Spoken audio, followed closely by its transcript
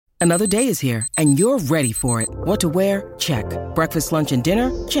Another day is here, and you're ready for it. What to wear? Check. Breakfast, lunch, and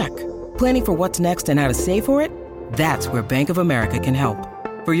dinner? Check. Planning for what's next and how to save for it? That's where Bank of America can help.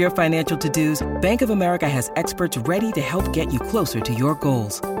 For your financial to-dos, Bank of America has experts ready to help get you closer to your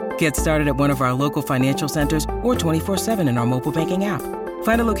goals. Get started at one of our local financial centers or 24/7 in our mobile banking app.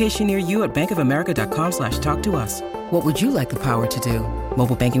 Find a location near you at bankofamerica.com/talktous. What would you like the power to do?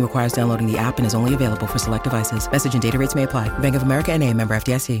 Mobile banking requires downloading the app and is only available for select devices. Message and data rates may apply. Bank of America N.A., member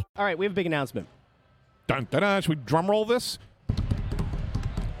FDIC. All right, we have a big announcement. Dun, dun, dun. Should we drum roll this?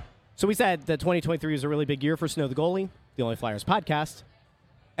 So we said that 2023 was a really big year for Snow the Goalie, the Only Flyers podcast.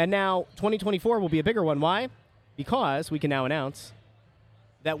 And now 2024 will be a bigger one. Why? Because we can now announce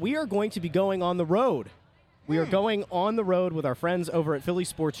that we are going to be going on the road. We are going on the road with our friends over at Philly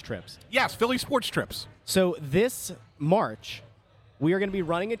Sports Trips. Yes, Philly Sports Trips. So this March, we are going to be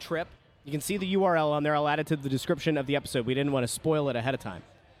running a trip. You can see the URL on there. I'll add it to the description of the episode. We didn't want to spoil it ahead of time.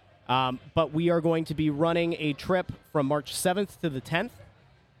 But we are going to be running a trip from March 7th to the 10th.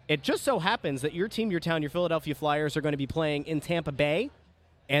 It just so happens that your team, your town, your Philadelphia Flyers are going to be playing in Tampa Bay,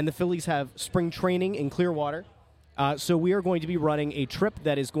 and the Phillies have spring training in Clearwater. So we are going to be running a trip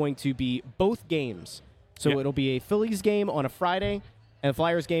that is going to be both games. So It'll be a Phillies game on a Friday and a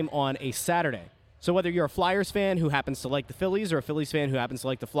Flyers game on a Saturday. So whether you're a Flyers fan who happens to like the Phillies or a Phillies fan who happens to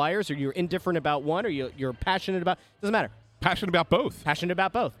like the Flyers, or you're indifferent about one or you're passionate about, doesn't matter. Passionate about both. Passionate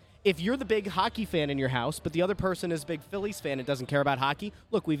about both. If you're the big hockey fan in your house, but the other person is a big Phillies fan and doesn't care about hockey,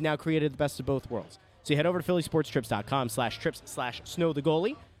 look, we've now created the best of both worlds. So you head over to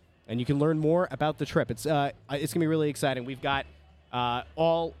phillysportstrips.com/trips/snowthegoalie, and you can learn more about the trip. It's going to be really exciting. We've got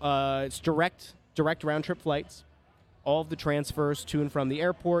it's direct round-trip flights, all of the transfers to and from the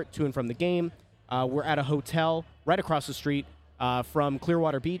airport, to and from the game. We're at a hotel right across the street from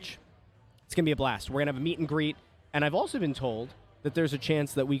Clearwater Beach. It's going to be a blast. We're going to have a meet and greet, and I've also been told that there's a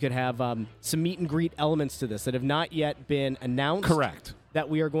chance that we could have some meet and greet elements to this that have not yet been announced. Correct. That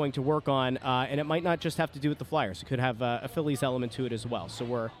we are going to work on, and it might not just have to do with the Flyers. It could have a Phillies element to it as well. So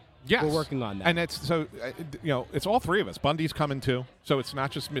we're working on that. And it's it's all three of us. Bundy's coming too, so it's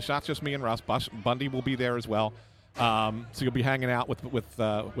not just me and Russ. Bundy will be there as well. So you'll be hanging out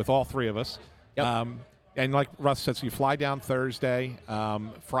with all three of us. Yep. And like Russ said, so you fly down Thursday,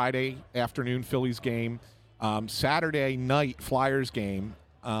 Friday afternoon Phillies game, Saturday night Flyers game.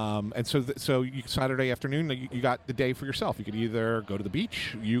 And so Saturday afternoon, you got the day for yourself. You could either go to the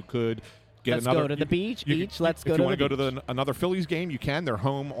beach, you could Let's go to the beach. Let's go to the beach. If you want to go to another Phillies game, you can. They're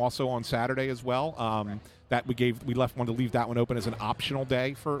home also on Saturday as well. That wanted to leave that one open as an optional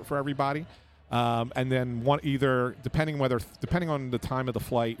day for everybody. And then depending on the time of the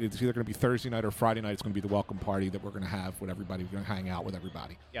flight, it's either going to be Thursday night or Friday night. It's going to be the welcome party that we're going to have with everybody. We're going to hang out with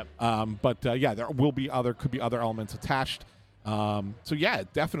everybody. Yep. There could be other elements attached. So yeah,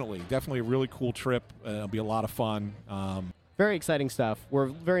 definitely a really cool trip. It'll be a lot of fun. Very exciting stuff. We're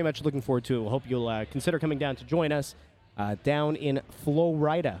very much looking forward to it. We hope you'll consider coming down to join us down in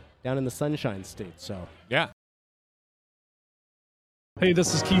Florida, down in the Sunshine State. So yeah. Hey,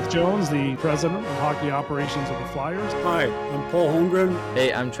 this is Keith Jones, the president of hockey operations of the Flyers. Hi, I'm Paul Holmgren.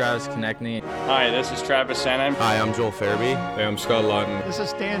 Hey, I'm Travis Konechny. Hi, this is Travis Sanheim. Hi, I'm Joel Farabee. Hey, I'm Scott Lawton. This is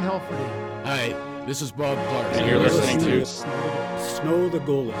Stan Hilferty. Hi, this is Bob Clark. And you're listening to Snow the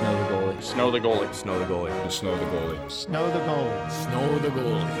Goalie. Snow the Goalie. Snow the Goalie. Snow the Goalie. Snow the Goalie. Snow the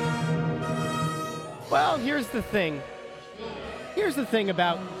Goalie. Well, here's the thing. Here's the thing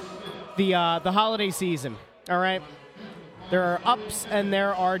about the holiday season, all right? There are ups and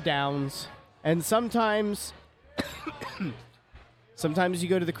there are downs. And sometimes you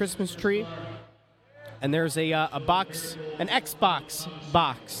go to the Christmas tree and there's a box, an Xbox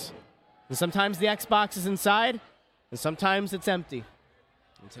box. And sometimes the Xbox is inside and sometimes it's empty.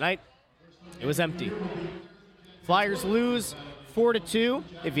 And tonight, it was empty. Flyers lose 4-2.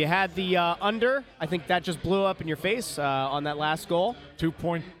 If you had the under, I think that just blew up in your face on that last goal.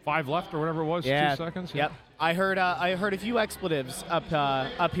 2.5 left or whatever it was, 2 seconds. Yep. I heard a few expletives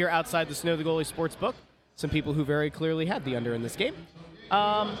up here outside the Snow the Goalie sports book. Some people who very clearly had the under in this game.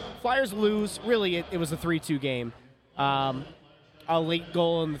 Flyers lose. Really, it was a 3-2 game. A late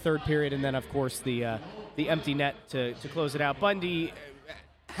goal in the third period, and then of course the empty net to close it out. Bundy,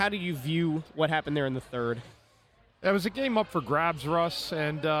 how do you view what happened there in the third? It was a game up for grabs, Russ,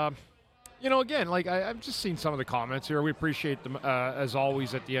 and again, like I've just seen some of the comments here. We appreciate them as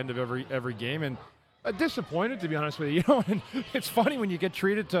always at the end of every game, and disappointed, to be honest with you. And it's funny when you get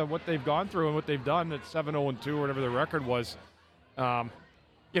treated to what they've gone through and what they've done at 7-0-2 or whatever the record was. You're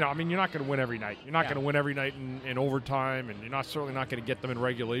not going to win every night. You're not going to win every night in overtime, and you're certainly not going to get them in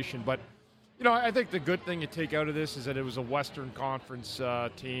regulation. But I think the good thing you take out of this is that it was a Western Conference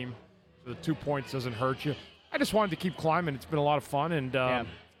team. So the 2 points doesn't hurt you. I just wanted to keep climbing. It's been a lot of fun, and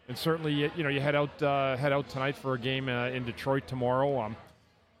certainly you head out tonight for a game in Detroit tomorrow.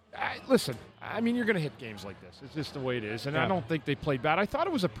 Listen, I mean, you're going to hit games like this. It's just the way it is, and I don't think they played bad. I thought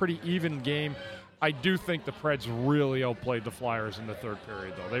it was a pretty even game. I do think the Preds really outplayed the Flyers in the third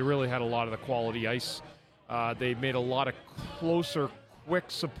period, though. They really had a lot of the quality ice. They made a lot of closer, quick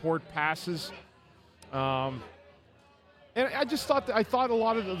support passes. And I thought a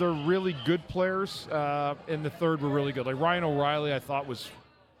lot of the really good players in the third were really good. Like Ryan O'Reilly, I thought was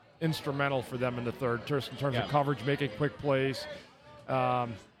instrumental for them in the third, just in terms of coverage, making quick plays.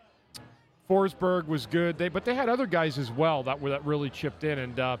 Forsberg was good, but they had other guys as well that really chipped in.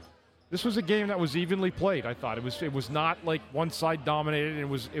 And this was a game that was evenly played. I thought it was not like one side dominated.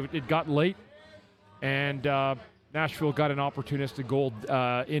 It got late, and Nashville got an opportunistic goal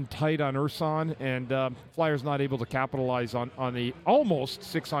in tight on Urson, and Flyers not able to capitalize on the almost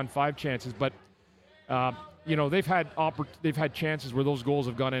 6-on-5 chances. But they've had chances where those goals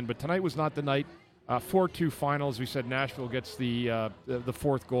have gone in. But tonight was not the night. 4-2 final, as we said. Nashville gets the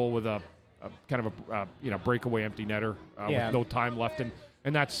fourth goal with a kind of a breakaway empty netter with no time left,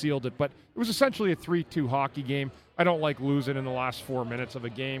 and that sealed it. But it was essentially a 3-2 hockey game. I don't like losing in the last 4 minutes of a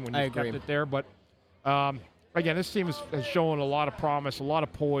game when you've kept it there. But again, this team has shown a lot of promise, a lot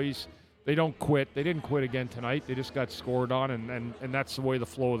of poise. They don't quit. They didn't quit again tonight. They just got scored on, and that's the way the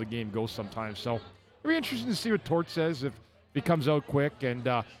flow of the game goes sometimes. So it'll be interesting to see what Torch says if he comes out quick. And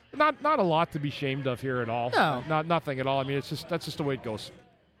not a lot to be ashamed of here at all. No. Nothing at all. I mean, that's just the way it goes.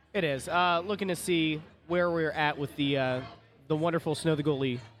 It is. Looking to see where we're at with the wonderful Snow the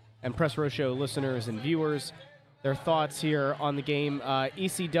Goalie and Press Row Show listeners and viewers. Their thoughts here on the game.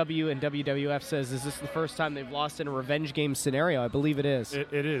 ECW and WWF says, is this the first time they've lost in a revenge game scenario? I believe it is.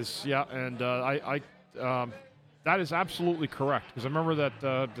 It is, yeah. And that is absolutely correct. Because I remember that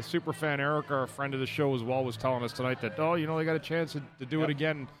the superfan Eric, our friend of the show as well, was telling us tonight that, they got a chance to do it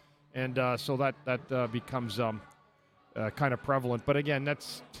again. And so that becomes kind of prevalent. But again,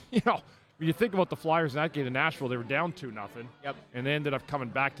 that's, when you think about the Flyers in that game in Nashville, they were down 2-0. Yep. And they ended up coming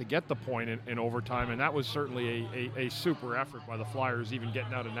back to get the point in overtime. And that was certainly a super effort by the Flyers, even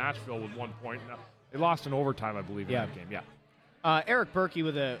getting out of Nashville with 1 point. They lost in overtime, I believe, in that game. Yeah. Eric Berkey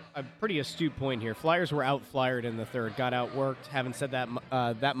with a pretty astute point here. Flyers were out-flyered in the third, got outworked. Haven't said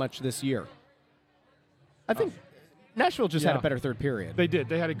that much this year. I think Nashville just had a better third period. They did.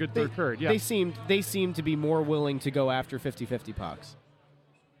 They had a good third period, yeah. They seemed to be more willing to go after 50-50 pucks.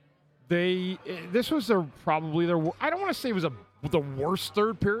 This was probably their. I don't want to say it was the worst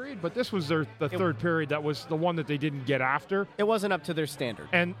third period, but this was the third period that was the one that they didn't get after. It wasn't up to their standard.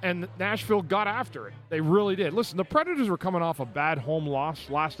 And Nashville got after it. They really did. Listen, the Predators were coming off a bad home loss,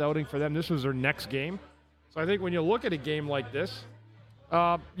 last outing for them. This was their next game. So I think when you look at a game like this,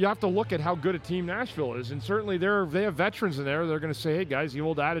 you have to look at how good a team Nashville is. And certainly they have veterans in there. They're going to say, hey, guys, the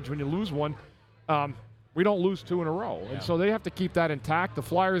old adage, when you lose one, we don't lose 2 in a row. Yeah. And so they have to keep that intact. The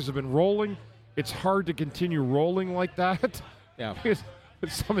Flyers have been rolling. It's hard to continue rolling like that. Yeah.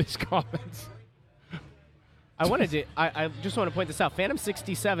 With some of these comments. I just want to point this out.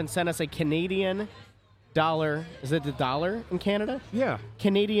 Phantom67 sent us a Canadian dollar. Is it the dollar in Canada? Yeah.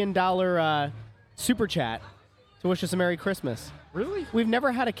 Canadian dollar super chat to wish us a Merry Christmas. Really? We've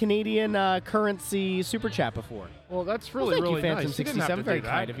never had a Canadian currency super chat before. Well, that's really thank you, nice. Phantom67. Very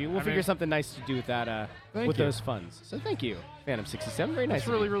kind of you. We'll figure something nice to do with that with those funds. So thank you, Phantom67. Very nice. That's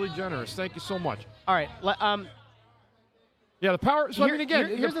really, really generous. Thank you so much. All right. Yeah, the power. So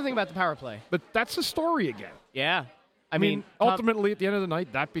here's the thing about the power play. But that's the story again. Yeah. I mean, ultimately, at the end of the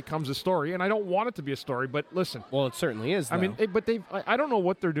night, that becomes a story, and I don't want it to be a story. But listen. Well, it certainly is. Though. I mean, I don't know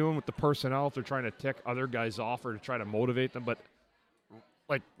what they're doing with the personnel. If they're trying to tick other guys off or to try to motivate them, but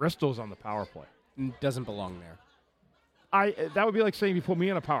like Risto's on the power play. Doesn't belong there. That would be like saying you put me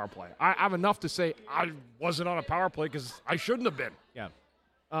on a power play. I have enough to say I wasn't on a power play because I shouldn't have been. Yeah.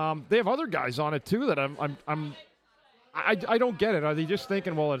 They have other guys on it too that I don't get it. Are they just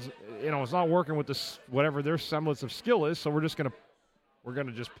thinking, well, it's not working with this whatever their semblance of skill is, so we're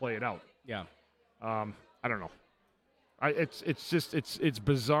gonna just play it out. Yeah. I don't know. It's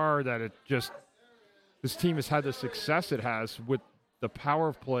bizarre that this team has had the success it has with the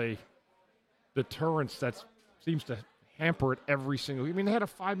power play deterrence that seems to hamper it every single. I mean, they had a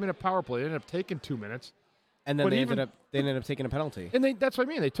 5-minute power play. They ended up taking 2 minutes. And then they ended up taking a penalty. And that's what I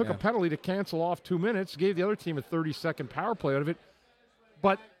mean. They took a penalty to cancel off 2 minutes, gave the other team a 30-second power play out of it.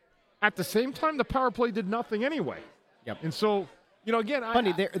 But at the same time, the power play did nothing anyway. Yep. And so, again,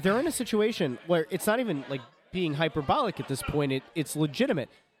 they're in a situation where it's not even like being hyperbolic at this point. It's legitimate.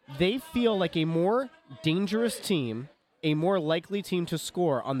 they feel like a more dangerous team, a more likely team to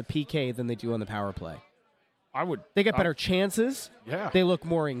score on the PK than they do on the power play. They get better chances. Yeah. They look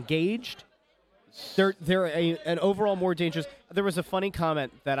more engaged. They're an overall more dangerous. There was a funny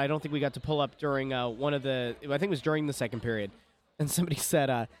comment that I don't think we got to pull up during I think it was during the second period, and somebody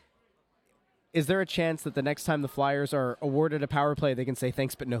said, is there a chance that the next time the Flyers are awarded a power play, they can say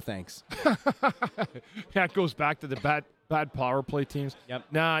thanks but no thanks? That goes back to the bad power play teams. Yep.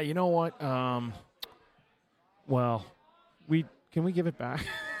 Nah, you know what? Well, can we give it back?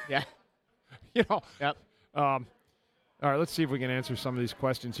 Yeah. Yep. All right, let's see if we can answer some of these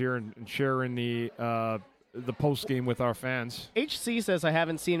questions here and share in the post game with our fans. HC says, I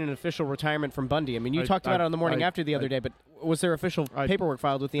haven't seen an official retirement from Bundy. I mean, you talked about it on the morning after the other day, but was there official paperwork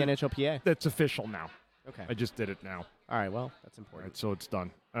filed with the NHLPA? That's official now. Okay. I just did it now. All right, well, that's important. All right, so it's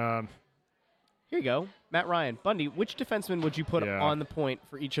done. Here you go. Matt Ryan. Bundy, which defenseman would you put on the point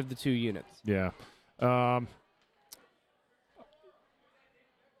for each of the two units? Yeah. I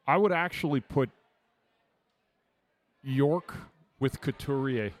would actually put York with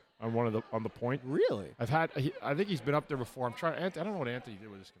Couturier on the point. Really? I think he's been up there before. I don't know what Anthony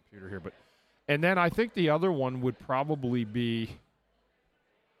did with his computer here, and then I think the other one would probably be,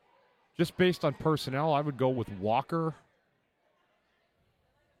 just based on personnel, I would go with Walker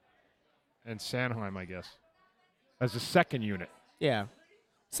and Sanheim, I guess, as a second unit. Yeah.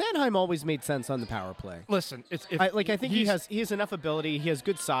 Sanheim always made sense on the power play. Listen, I think he has enough ability. He has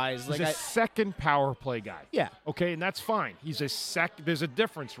good size. He's a second power play guy. Yeah. Okay, and that's fine. He's There's a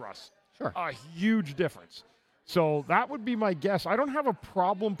difference, Russ. Sure. A huge difference. So that would be my guess. I don't have a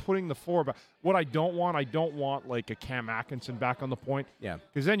problem putting the four back. What I don't want like a Cam Atkinson back on the point. Yeah.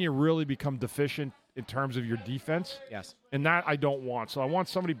 Because then you really become deficient in terms of your defense. Yes. And that I don't want. So I want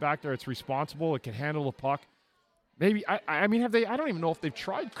somebody back there that's responsible, that can handle the puck. Maybe I mean, have they? I don't even know if they've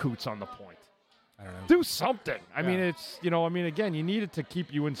tried Coots on the point. I don't know. Do something. I mean, it's again, you need it to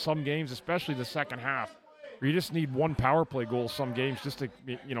keep you in some games, especially the second half, where you just need one power play goal some games just to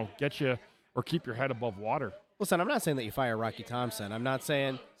get you or keep your head above water. Listen, I'm not saying that you fire Rocky Thompson. I'm not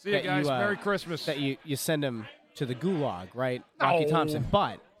saying see you guys. Merry Christmas. That you send him to the gulag, right? Rocky Thompson,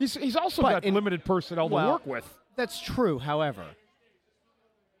 but he's also got limited personnel to work with. That's true. However,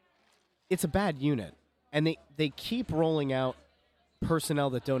 it's a bad unit. And they keep rolling out personnel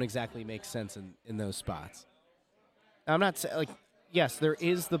that don't exactly make sense in those spots. Now, I'm not saying, yes, there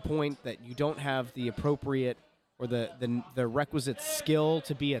is the point that you don't have the appropriate or the requisite skill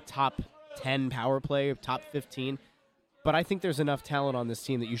to be a top 10 power play, or top 15. But I think there's enough talent on this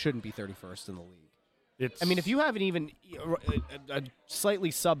team that you shouldn't be 31st in the league. I mean, if you have even a slightly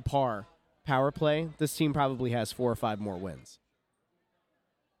subpar power play, this team probably has 4 or 5 more wins.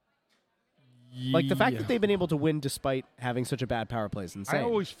 Like, the fact that they've been able to win despite having such a bad power play is insane. I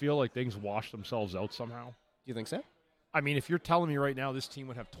always feel like things wash themselves out somehow. Do you think so? I mean, if you're telling me right now this team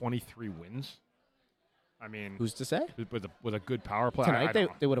would have 23 wins, I mean... Who's to say? With a good power play. Tonight,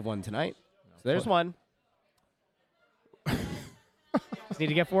 they would have won tonight. No, so there's one. Just need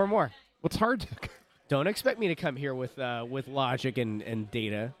to get 4 more. What's hard? Don't expect me to come here with logic and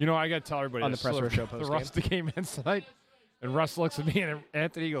data. I got to tell everybody on the Press Show post the Russ game ends tonight, and Russ looks at me and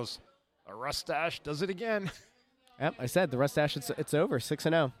Anthony goes, "A Rustache does it again." Yep, I said the Rustache. It's over.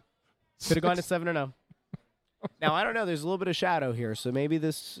 6-0. Could have gone to 7-0. Now I don't know. There's a little bit of shadow here, so maybe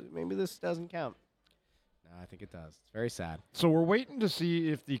this doesn't count. No, I think it does. It's very sad. So we're waiting to see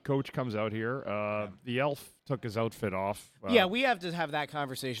if the coach comes out here. The elf took his outfit off. Yeah, we have to have that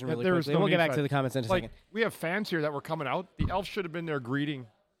conversation really quickly. We'll get back to the comments in a second. We have fans here that were coming out. The elf should have been there greeting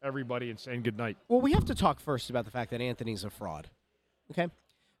everybody and saying goodnight. Well, we have to talk first about the fact that Anthony's a fraud. Okay?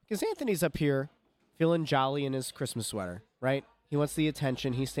 Because Anthony's up here feeling jolly in his Christmas sweater, right? He wants the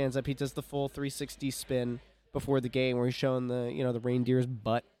attention. He stands up. He does the full 360 spin before the game where he's showing the reindeer's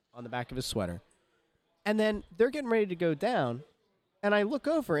butt on the back of his sweater. And then they're getting ready to go down, and I look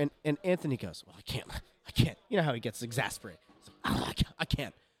over, and Anthony goes, "Well, I can't." You know how he gets exasperated. He's like,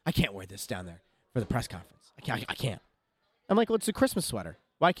 I can't wear this down there for the press conference. I can't. I'm like, well, it's a Christmas sweater.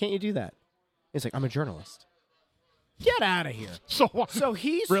 Why can't you do that? He's like, I'm a journalist. Get out of here. So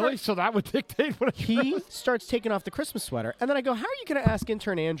he's really? So that would dictate what he starts taking off the Christmas sweater. And then I go, how are you going to ask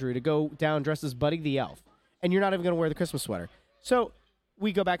intern Andrew to go down dressed as Buddy the Elf? And you're not even going to wear the Christmas sweater. So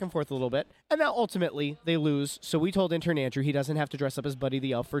we go back and forth a little bit. And now ultimately they lose. So we told intern Andrew he doesn't have to dress up as Buddy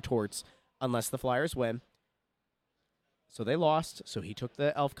the Elf for torts unless the Flyers win. So they lost. So he took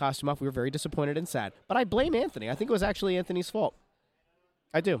the elf costume off. We were very disappointed and sad. But I blame Anthony. I think it was actually Anthony's fault.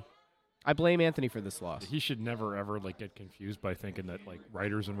 I do. I blame Anthony for this loss. He should never, ever get confused by thinking that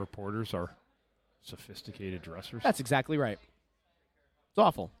writers and reporters are sophisticated dressers. That's exactly right. It's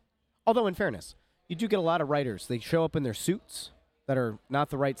awful. Although, in fairness, you do get a lot of writers. They show up in their suits that are not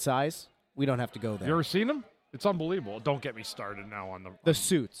the right size. We don't have to go there. You ever seen them? It's unbelievable. Don't get me started now on the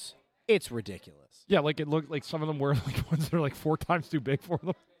suits. It's ridiculous. Yeah, like it looked like some of them were like ones that are like 4 times too big for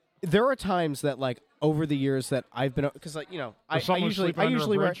them. There are times that, like, over the years that I've been, because, like, I usually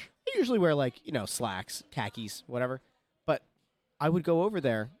wear like, slacks, khakis, whatever. But I would go over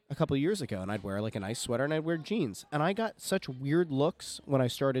there a couple of years ago and I'd wear like a nice sweater and I'd wear jeans. And I got such weird looks when I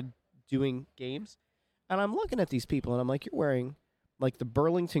started doing games. And I'm looking at these people and I'm like, you're wearing like the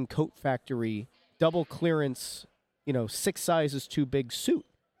Burlington Coat Factory double clearance, 6 sizes too big suit.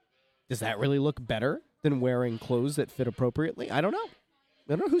 Does that really look better than wearing clothes that fit appropriately? I don't know.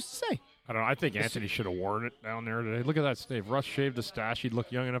 I don't know who's to say. I don't know. I think Anthony should have worn it down there today. Look at that Steve. Russ shaved the stash. He'd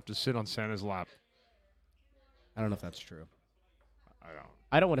look young enough to sit on Santa's lap. I don't know if that's true.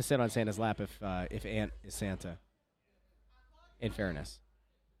 I don't want to sit on Santa's lap if Ant is Santa. In fairness.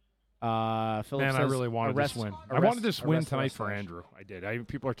 Philip Man, says, I really wanted this win. I wanted this win tonight for Andrew. I did.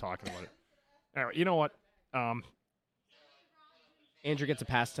 People are talking about it. All right, you know what? Andrew gets a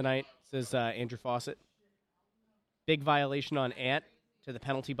pass tonight, says Andrew Fawcett. Big violation on Ant to the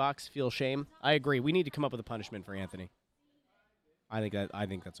penalty box. Feel shame. I agree. We need to come up with a punishment for Anthony. I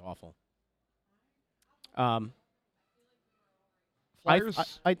think that's awful.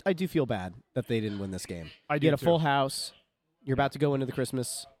 Flyers? I do feel bad that they didn't win this game. I do You had a too. full house. You're about to go into the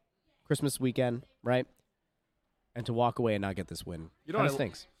Christmas weekend, right? And to walk away and not get this win, kind of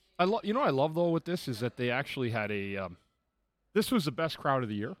stinks. I love though with this is that they actually had a. This was the best crowd of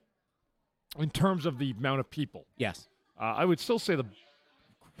the year, in terms of the amount of people. Yes, I would still say the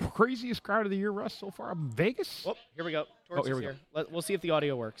craziest crowd of the year, Russ, so far. Here we go. Here we go. We'll see if the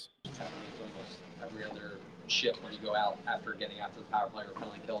audio works. Every other shift when you go out after getting after the power play or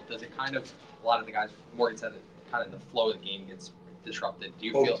penalty kill, does it kind of, a lot of the guys, Morgan said it, kind of the flow of the game gets disrupted. Do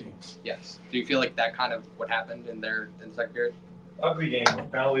you Both feel? teams. Yes. Do you feel like that kind of what happened in the second period? Ugly game.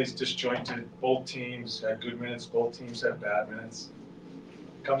 Penalties disjointed. Both teams had good minutes. Both teams had bad minutes.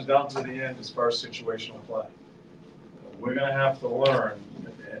 It comes down to the end as far as situational play. We're going to have to learn,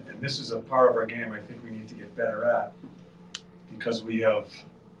 and this is a part of our game I think we need to get better at, because we have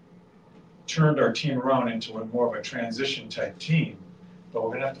turned our team around into a more of a transition type team, but we're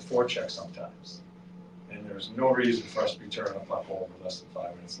going to have to forecheck sometimes. And there's no reason for us to be turning a puck over less than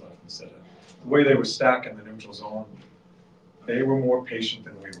 5 minutes left instead of the way they were stacking the neutral zone. They were more patient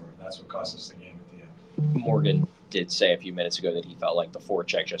than we were, and that's what cost us the game at the end. Morgan did say a few minutes ago that he felt like the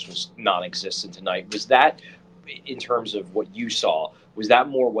forecheck just was non-existent tonight. Was that, in terms of what you saw, was that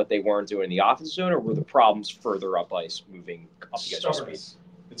more what they weren't doing in the offensive zone, or were the problems further up ice moving up against our speed?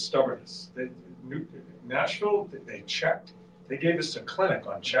 It's stubbornness. Nashville, they checked. They gave us a clinic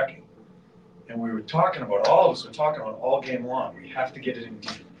on checking. And we were talking about, all of us were talking about all game long, we have to get it in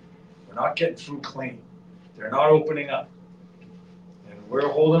deep. We're not getting through clean. They're not opening up. And we're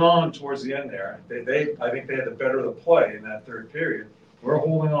holding on towards the end there. I think they had the better of the play in that third period. We're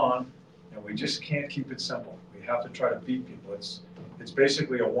holding on, and we just can't keep it simple. We have to try to beat people. It's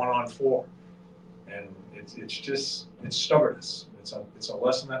basically a 1-on-4. And it's stubbornness. It's a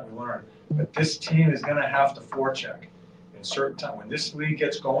lesson that we learned. But this team is going to have to forecheck in certain time. When this league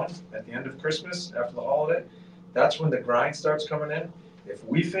gets going at the end of Christmas, after the holiday, that's when the grind starts coming in. If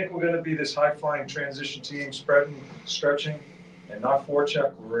we think we're going to be this high-flying transition team, spreading, stretching, and not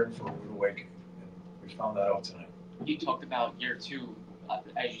forecheck, we're in for a rude awakening. And we found that out tonight. You talked about year two,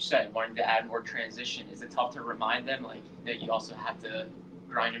 as you said, wanting to add more transition. Is it tough to remind them that you also have to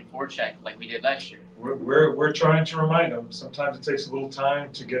grind and forecheck like we did last year? We're trying to remind them. Sometimes it takes a little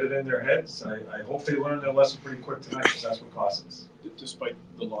time to get it in their heads. I hope they learn their lesson pretty quick tonight, because that's what costs us. Despite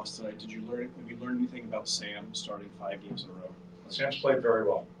the loss tonight, have you learned anything about Sam starting 5 games in a row? Sam's played very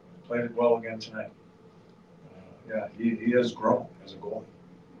well. Played it well again tonight. He has grown as a goalie.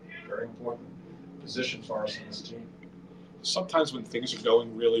 Very important position for us in this team. Sometimes when things are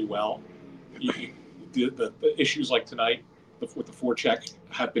going really well, the issues like tonight with the forecheck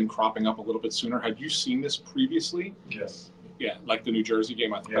have been cropping up a little bit sooner. Had you seen this previously? Yes. Yeah, like the New Jersey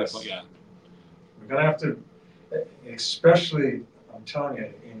game. Yes. Yeah. We're going to have to, especially, I'm telling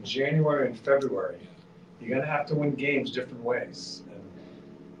you, in January and February, you're going to have to win games different ways,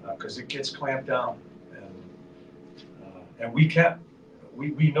 because it gets clamped down. And we can.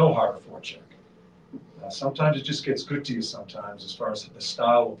 We know how to forecheck. Sometimes it just gets good to you sometimes as far as the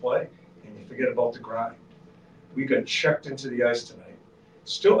style of play, and you forget about the grind. We got checked into the ice tonight.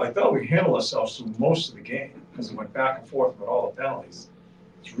 Still, I thought we handled ourselves through most of the game, because it went back and forth with all the penalties.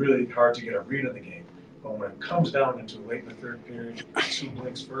 It's really hard to get a read of the game. But when it comes down into late in the third period, 2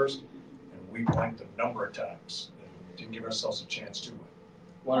 blinks first, and we blinked a number of times and didn't give ourselves a chance to win.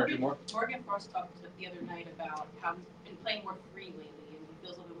 One or two more. Morgan Frost talked the other night about how he's been playing more free lately and he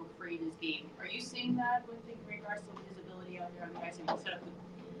feels a little bit more free in his game. Are you seeing that with regards to his ability out there on the ice? And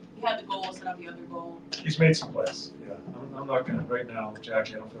he had the goal, set up the other goal. He's made some plays. Yeah, I'm not going to right now,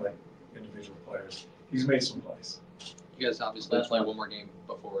 Jackie. I don't feel like individual players. He's made some plays. You guys obviously play one more game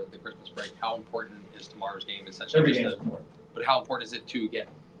before the Christmas break. How important is tomorrow's game? Essentially, every game is important. But how important is it to get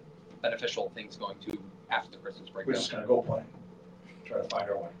beneficial things going to after the Christmas break? We're just going to go play. Try to find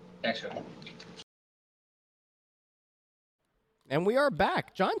our way. Thanks, Joe. And we are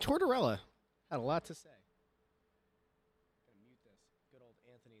back. John Tortorella had a lot to say. I'm going to mute this. Good old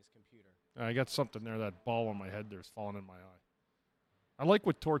Anthony's computer. I got something there. That ball on my head there's falling in my eye. I like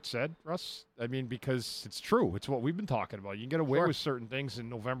what Tort said, Russ. I mean, because it's true. It's what we've been talking about. You can get away with certain things in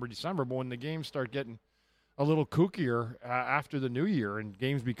November, December, but when the games start getting a little kookier after the new year and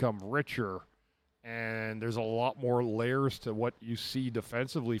games become richer and there's a lot more layers to what you see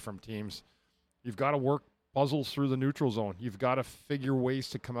defensively from teams, you've got to work puzzles through the neutral zone. You've got to figure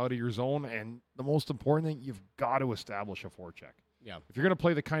ways to come out of your zone, and the most important thing, you've got to establish a forecheck. Yeah. If you're going to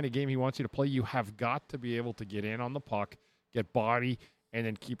play the kind of game he wants you to play, you have got to be able to get in on the puck, get body, and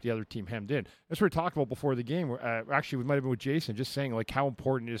then keep the other team hemmed in. That's what we talked about before the game. Actually, we might have been with Jason, just saying like how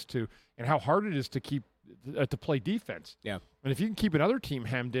important it is to, and how hard it is to keep to play defense. Yeah. And if you can keep another team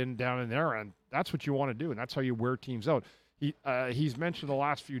hemmed in down in their end, that's what you want to do, and that's how you wear teams out. He's mentioned the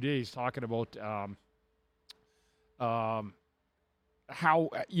last few days talking about how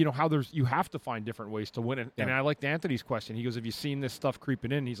you have to find different ways to win. And I liked Anthony's question. He goes, "Have you seen this stuff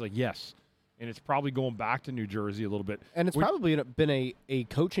creeping in?" And he's like, "Yes." And it's probably going back to New Jersey a little bit. And it's probably been a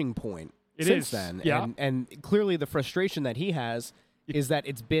coaching point since then. Yeah. And clearly the frustration that he has is that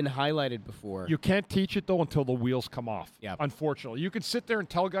it's been highlighted before. You can't teach it, though, until the wheels come off. Yeah. Unfortunately. You can sit there and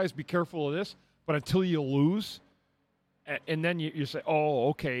tell guys, be careful of this, but until you lose, and then you say, oh,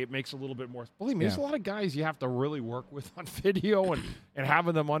 okay, it makes a little bit more. Believe me, there's a lot of guys you have to really work with on video and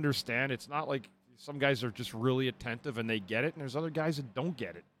having them understand. It's not like some guys are just really attentive and they get it, and there's other guys that don't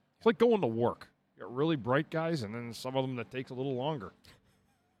get it. It's like going to work. You got really bright guys, and then some of them that takes a little longer.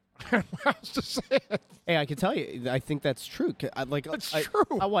 What else to say? Hey, I can tell you, I think that's true. It's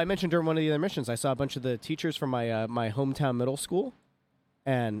true. I mentioned during one of the other missions, I saw a bunch of the teachers from my my hometown middle school,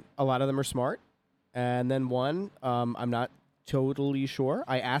 and a lot of them are smart. And then one, I'm not totally sure.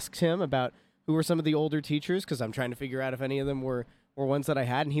 I asked him about who were some of the older teachers because I'm trying to figure out if any of them were ones that I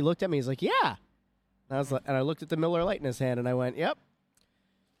had. And he looked at me. He's like, "Yeah." And I looked at the Miller Lite in his hand, and I went, "Yep,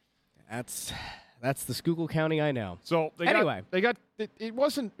 that's the Schuylkill County I know." So it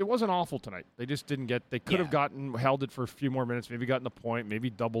wasn't awful tonight. They just didn't get. They could have held it for a few more minutes, maybe gotten the point, maybe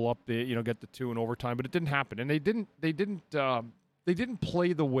double up get the 2 in overtime, but it didn't happen. And they didn't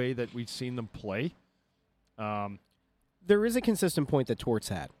play the way that we'd seen them play. There is a consistent point that Torts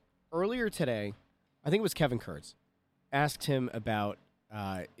had earlier today. I think it was Kevin Kurtz asked him about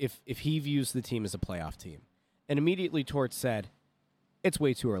if he views the team as a playoff team, and immediately Torts said, "It's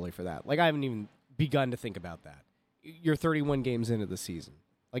way too early for that. Like, I haven't even begun to think about that. You're 31 games into the season.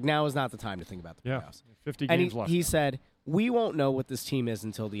 Like, now is not the time to think about the playoffs." 50 games left. He said, "We won't know what this team is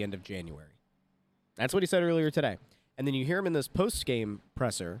until the end of January." That's what he said earlier today. And then you hear him in this post-game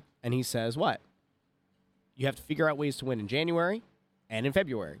presser, and he says, what? You have to figure out ways to win in January and in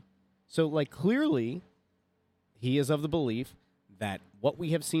February. So, clearly, he is of the belief that what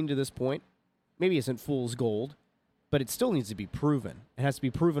we have seen to this point maybe isn't fool's gold, but it still needs to be proven. It has to be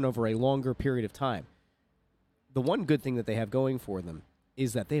proven over a longer period of time. The one good thing that they have going for them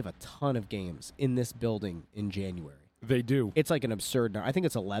is that they have a ton of games in this building in January. They do. It's like an absurd number. I think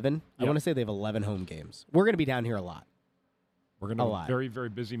it's 11. Yep. I want to say they have 11 home games. We're going to be down here a lot. We're going to have a very, very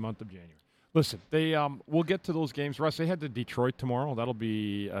busy month of January. Listen, we'll get to those games. Russ, they head to Detroit tomorrow. That'll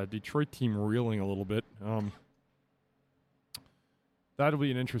be a Detroit team reeling a little bit. That'll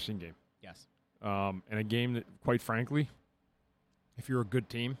be an interesting game. Yes. And a game that, quite frankly, if you're a good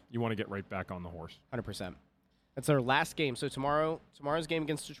team, you want to get right back on the horse. 100%. That's their last game. So tomorrow's game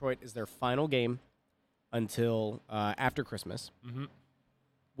against Detroit is their final game until after Christmas. Mm-hmm.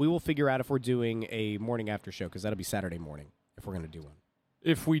 We will figure out if we're doing a morning after show because that'll be Saturday morning if we're going to do one.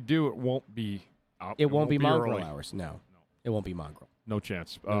 If we do, it won't be out. It won't be mongrel early. Hours. No, it won't be mongrel. No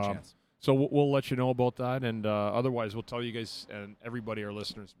chance. No chance. So we'll let you know about that, and otherwise we'll tell you guys and everybody, our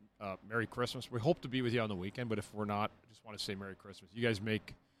listeners, Merry Christmas. We hope to be with you on the weekend, but if we're not, I just want to say Merry Christmas. You guys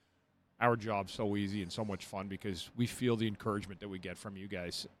make our job so easy and so much fun because we feel the encouragement that we get from you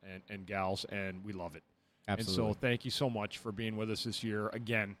guys and gals, and we love it. Absolutely. And so thank you so much for being with us this year,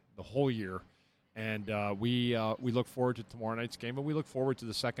 again, the whole year. And we look forward to tomorrow night's game, but we look forward to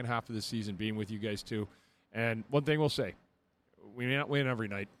the second half of the season being with you guys too. And one thing we'll say, we may not win every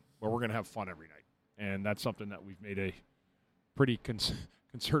night, but we're going to have fun every night. And that's something that we've made a pretty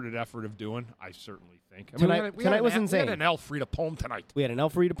concerted effort of doing, I certainly think. Tonight was insane. We had an Elfrida poem tonight. We had an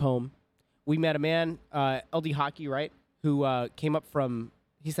Elfrida poem. We met a man, LD Hockey, right, who came up from,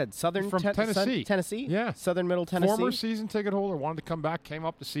 he said, From Tennessee. Tennessee? Yeah. Southern Middle Tennessee. Former season ticket holder, wanted to come back, came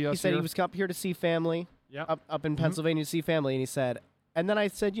up to see us He said here. he was up here to see family, Yep. up in Pennsylvania to see family, and he said, and then I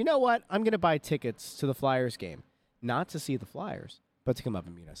said, you know what, I'm going to buy tickets to the Flyers game. Not to see the Flyers, but to come up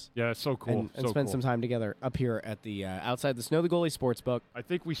and meet us. Yeah, it's so cool. And spend some time together up here at the outside the Snow the Goalie Sportsbook. I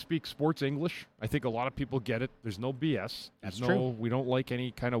think we speak sports English. I think a lot of people get it. There's no BS. That's true. We don't like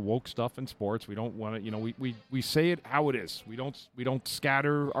any kind of woke stuff in sports. We don't want to, we say it how it is. We don't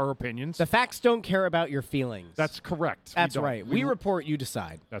scatter our opinions. The facts don't care about your feelings. That's correct. That's right. We report, you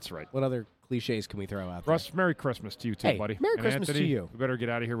decide. That's right. What other cliches can we throw out Russ, there? Merry Christmas to you too, Hey, buddy. Merry And Christmas Anthony, to you. We better get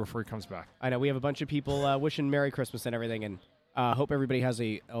out of here before he comes back. I know we have a bunch of people wishing Merry Christmas and everything, and hope everybody has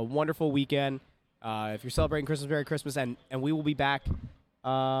a wonderful weekend. If you're celebrating Christmas, Merry Christmas, and we will be back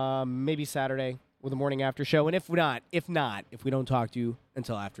maybe Saturday with a morning after show. And if we don't talk to you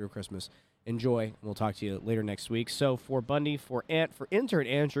until after Christmas, enjoy, and we'll talk to you later next week. So for Bundy, for intern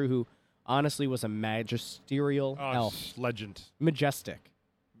Andrew, who honestly was a magisterial elf, legend, majestic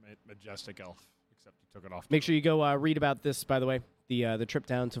elf. Except he took it off. Make sure you go read about this, by the way. The trip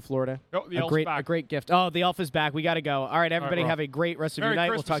down to Florida. Oh, the elf's back. A great gift. Oh, the elf is back. We got to go. All right, everybody, have a great rest of your night.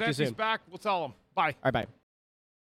 Christmas. We'll talk to you soon. Anthony's back. We'll tell him. Bye. All right, bye.